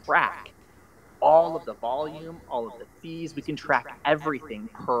can track all of the volume, all of the fees. We can track everything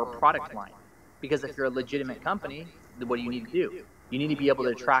per product line. Because if you're a legitimate company, what do you need to do? You need to be able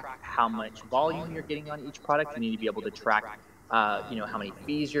to track how much volume you're getting on each product. You need to be able to track how many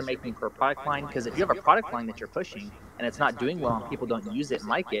fees you're making per product line. Because if you have a product line that you're pushing and it's not doing well and people don't use it and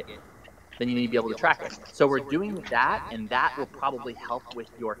like it, then you need to be able to track it. So we're doing that, and that will probably help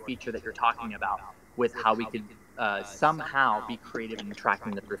with your feature that you're talking about, with how we could somehow be creative in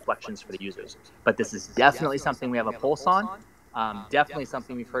tracking the reflections for the users. But this is definitely something we have a pulse on. Definitely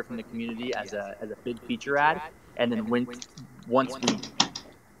something we've heard from the community as a big feature ad. And then once we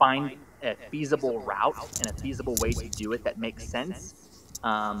find a feasible route and a feasible way to do it that makes sense,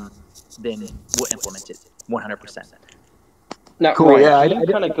 then we'll implement it 100%. Now, Cool. Ryan, Yeah, can you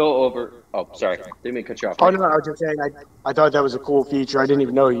kind of go over? Oh, sorry, didn't mean to cut you off. Oh no, I was just saying I thought that was a cool feature. I didn't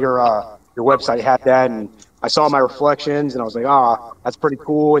even know your website had that, and I saw my reflections, and I was like, that's pretty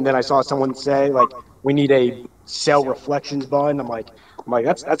cool. And then I saw someone say like, we need a sell reflections button. I'm like,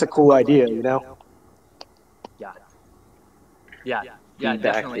 that's a cool idea, Yeah, Feedback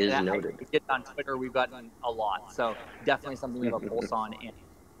definitely. is noted. We get on Twitter, we've gotten a lot, so definitely something we have a pulse on. And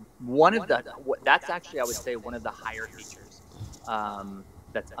that's actually, I would say, one of the higher features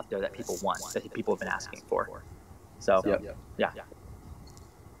that's up there that people want, that people have been asking for. So, Yep. yeah.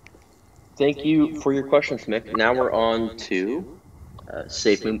 Thank you for your questions, Mick. Now we're on to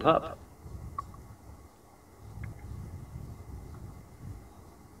Safemoon Pub.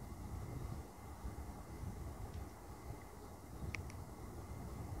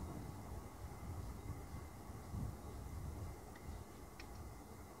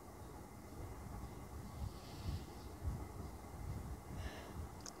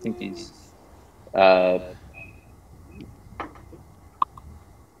 I think he's.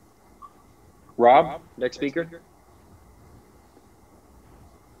 Rob, next speaker.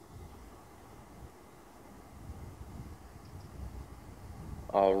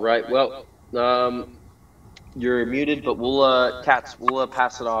 All right. Well, you're muted, but we'll Katz, we'll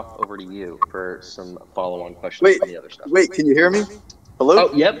pass it off over to you for some follow-on questions from the other stuff. Wait, can you hear me? Hello?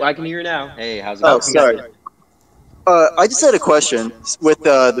 Oh, yep, I can hear you now. Hey, how's it Oh, going? sorry. I just had a question with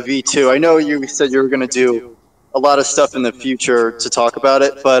the V2. I know you said you were going to do a lot of stuff in the future to talk about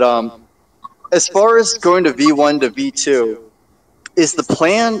it, but as far as going to V1 to V2, is the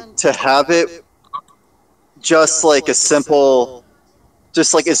plan to have it just like a simple,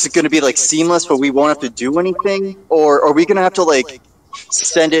 just like it's going to be like seamless, but we won't have to do anything? Or are we going to have to like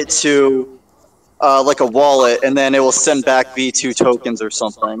send it to like a wallet and then it will send back V2 tokens or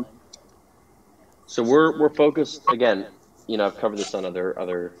something? So we're focused again. You know, I've covered this on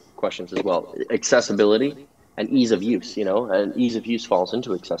other questions as well. Accessibility and ease of use. You know, and ease of use falls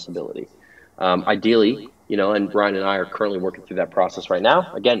into accessibility. Ideally, you know, and Brian and I are currently working through that process right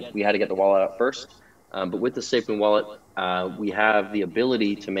now. Again, we had to get the wallet out first, but with the Safemoon wallet, we have the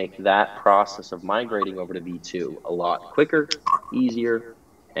ability to make that process of migrating over to V2 a lot quicker, easier,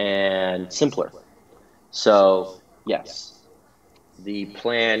 and simpler. So yes, the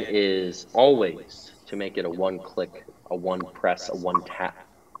plan is always to make it a one-click, a one-press, a one-tap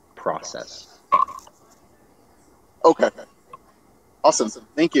process. Okay. Awesome.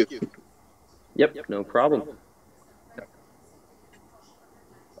 Thank you. Yep, no problem.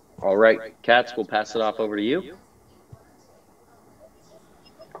 All right, Katz, we'll pass it off over to you.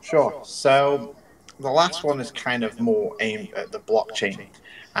 Sure. So the last one is kind of more aimed at the blockchain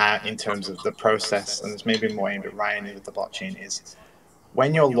in terms of the process, and it's maybe more aimed at Ryan with the blockchain, is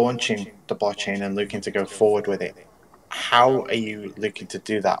when you're launching the blockchain and looking to go forward with it, how are you looking to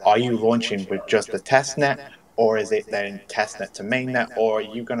do that? Are you launching with just the testnet, or is it then testnet to mainnet, or are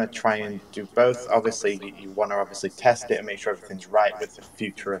you going to try and do both? Obviously, you want to obviously test it and make sure everything's right with the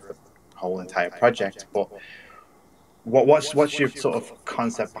future of the whole entire project, but what's your sort of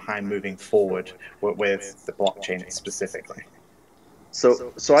concept behind moving forward with the blockchain specifically?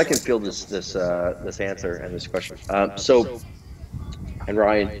 So I can feel this answer and this question. And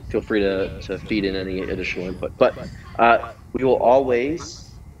Ryan, feel free to feed in any additional input. But we will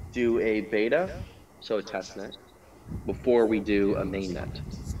always do a beta, so a test net, before we do a mainnet,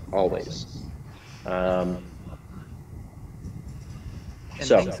 always. And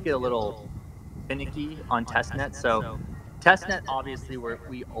things get a little finicky on testnet. So testnet, obviously,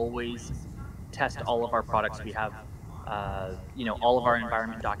 we always test all of our products. We have all of our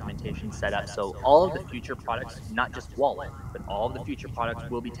environment documentation set up. So all of the future products, not just wallet, but all of the future products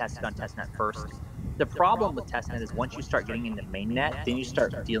will be tested on testnet first. The problem with testnet is once you start getting into mainnet, then you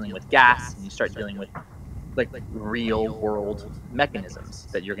start dealing with gas and you start dealing with like real world mechanisms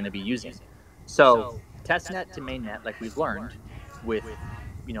that you're going to be using. So testnet to mainnet, like we've learned with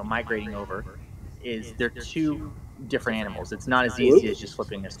migrating over, is they're two different animals. It's not as easy as just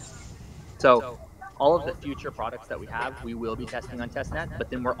flipping this. So all of the future products that we have, we will be testing on testnet,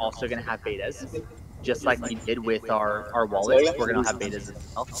 but then we're also going to have betas, just like we did with our wallets. We're going to have betas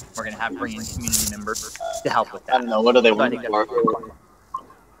as well. We're going to have bring in community members to help with that. I don't know. What are they So I waiting think for?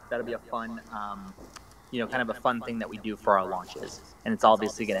 that'll be a fun, kind of a fun thing that we do for our launches, and it's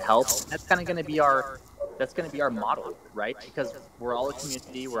obviously going to help. That's kind of going to be our model, right? Because we're all a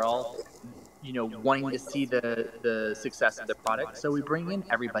community. We're all wanting to see the success of the product. So we bring in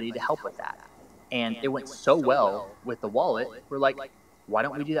everybody to help with that. And it went so well with the wallet, we're like, why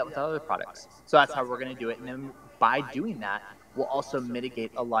don't we do that with other products? So that's how we're going to do it. And then by doing that, we'll also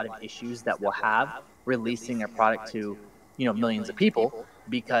mitigate a lot of issues that we'll have releasing a product to, millions of people,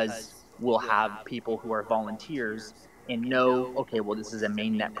 because we'll have people who are volunteers and know, okay, well, this is a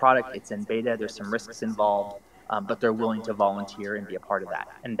mainnet product. It's in beta. There's some risks involved. But they're willing to volunteer and be a part of that.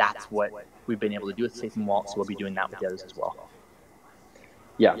 And that's what we've been able to do with Safemoon Wallet, so we'll be doing that with the others as well.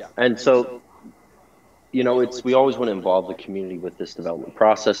 Yeah, and so, we always want to involve the community with this development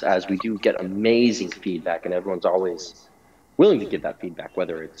process, as we do get amazing feedback, and everyone's always willing to give that feedback,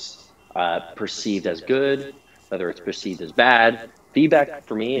 whether it's perceived as good, whether it's perceived as bad. Feedback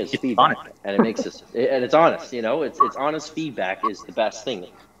for me is It's honest. feedback, and it makes us, and it's honest. It's honest feedback is the best thing,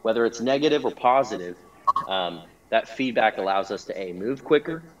 whether it's negative or positive. That feedback allows us to move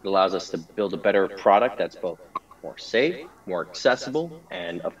quicker. It allows us to build a better product that's both more safe, more accessible,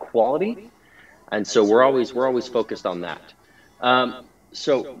 and of quality. And so we're always focused on that.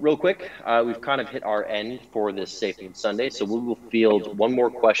 So real quick, we've kind of hit our end for this Safe Moon Sunday. So we will field one more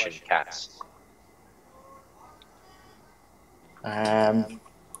question, Cats. Let's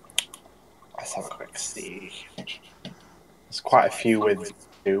have a quick see. There's quite a few with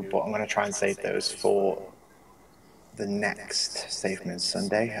you, but I'm going to try and save those for the next Safemoon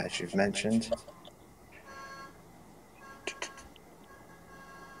Sunday, as you've mentioned.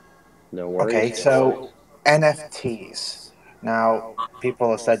 No worries. Okay, so NFTs. Now, people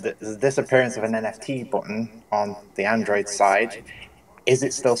have said that the disappearance of an NFT button on the Android side, is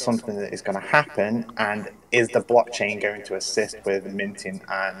it still something that is going to happen? And is the blockchain going to assist with minting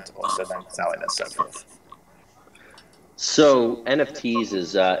and also then selling and so forth? So NFTs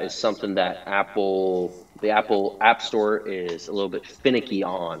is something that the Apple App Store is a little bit finicky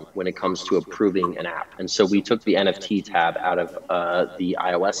on when it comes to approving an app, and so we took the NFT tab out of the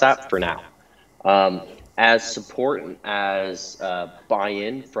iOS app for now. As support and as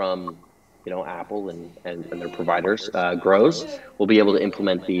buy-in from Apple and their providers grows, we'll be able to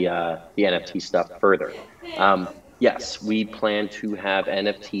implement the NFT stuff further. Yes, we plan to have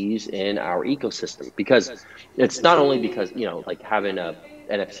NFTs in our ecosystem because it's not only because like having a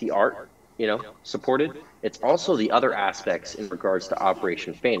NFT art supported, it's also the other aspects in regards to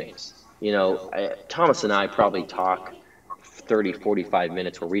Operation Phoenix. Thomas and I probably talk 30, 45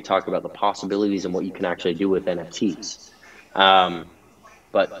 minutes where we talk about the possibilities and what you can actually do with NFTs.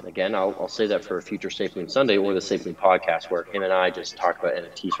 But again, I'll say that for a future Safe Moon Sunday or the Safe Moon podcast where him and I just talk about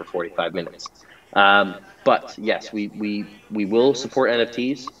NFTs for 45 minutes. But yes, we will support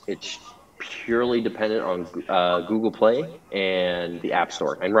NFTs. It's purely dependent on Google Play and the App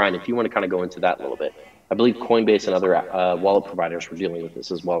Store. And Ryan, if you want to kind of go into that a little bit, I believe Coinbase and other wallet providers are dealing with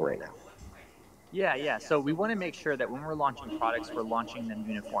this as well right now. Yeah. So we want to make sure that when we're launching products, we're launching them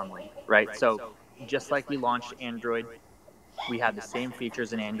uniformly, right? So just like we launched Android, we have the same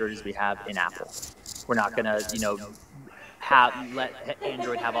features in Android as we have in Apple. We're not going to, let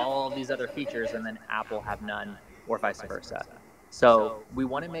Android have all of these other features and then Apple have none, or vice versa. So we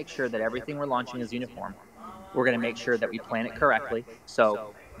want to make sure that everything we're launching is uniform. We're going to make sure that we plan it correctly.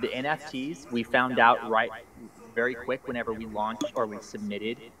 So the NFTs, we found out very quick whenever we launched or we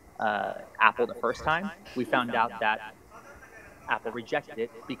submitted Apple the first time. We found out that Apple rejected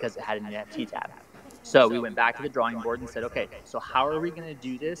it because it had an NFT tab. So we went back to the drawing board and said, okay, so how are we going to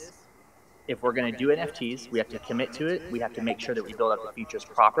do this? If we're going to do NFTs, we have to commit to it. We have to make sure that we build out the features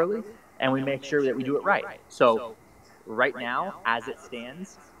properly, and we make sure that we do it right. So right now, as it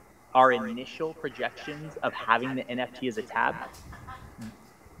stands, our initial projections of having the NFT as a tab,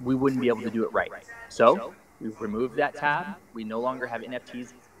 we wouldn't be able to do it right. So we've removed that tab. We no longer have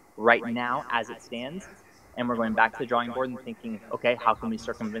NFTs right now as it stands. And we're going back to the drawing board and thinking, okay, how can we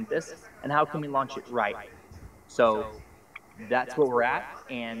circumvent this? And how can we launch it right? So that's where we're at.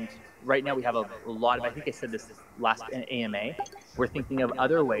 And right now we have a lot of, I think I said this last AMA, we're thinking of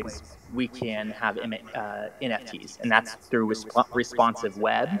other ways we can have NFTs. And that's through responsive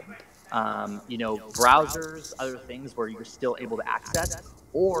web, browsers, other things where you're still able to access,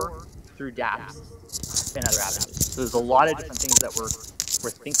 or through dApps and other avenues. So there's a lot of different things that we're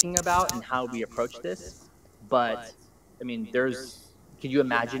thinking about and how we approach this. But I mean, could you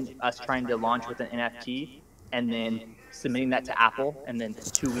imagine us trying to launch with an NFT and then submitting that to Apple and then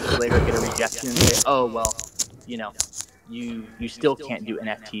 2 weeks later get a rejection and say, oh, well, you still can't do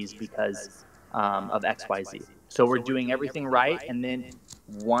NFTs because of XYZ. So we're doing everything right. And then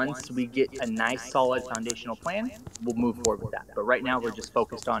once we get a nice, solid foundational plan, we'll move forward with that. But right now, we're just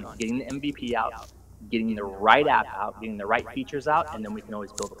focused on getting the MVP out, getting the right app out, getting the right features out, and then we can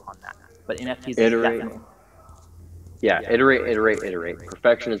always build upon that. But NFTs is definitely... Yeah, iterate.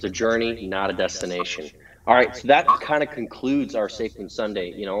 Perfection is a journey, not a destination. All right, so that kind of concludes our Safe Moon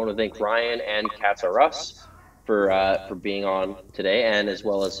Sunday. I want to thank Ryan and Cats R Us for being on today, and as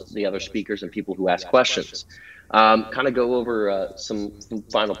well as the other speakers and people who ask questions. Kind of go over some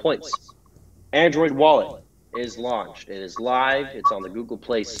final points. Android Wallet is launched. It is live. It's on the Google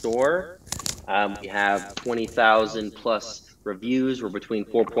Play Store. We have 20,000 plus reviews. We're between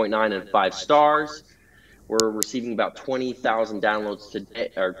 4.9 and 5 stars. We're receiving about 20,000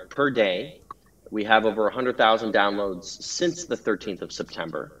 downloads per day. We have over 100,000 downloads since the 13th of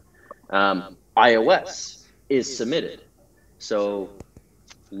September. iOS is submitted. So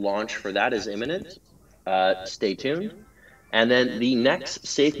launch for that is imminent. Stay tuned. And then the next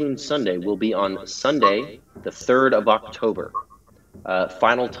Safemoon Sunday will be on Sunday, the 3rd of October.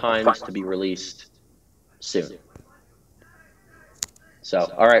 Final times to be released soon.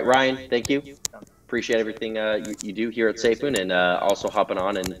 So, all right, Ryan, thank you. Appreciate everything you do here at Safemoon, and also hopping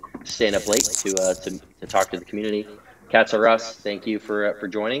on and staying up late to talk to the community. Cats are us. Thank you for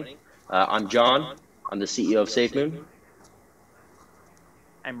joining. I'm John. I'm the CEO of Safemoon.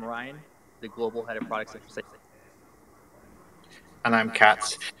 I'm Ryan, the global head of products at Safemoon. And I'm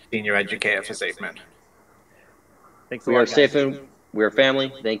Katz, senior educator for Safemoon. Thanks a We are lot, guys. Safemoon. We are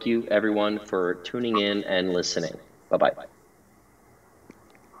family. Thank you, everyone, for tuning in and listening. Bye-bye.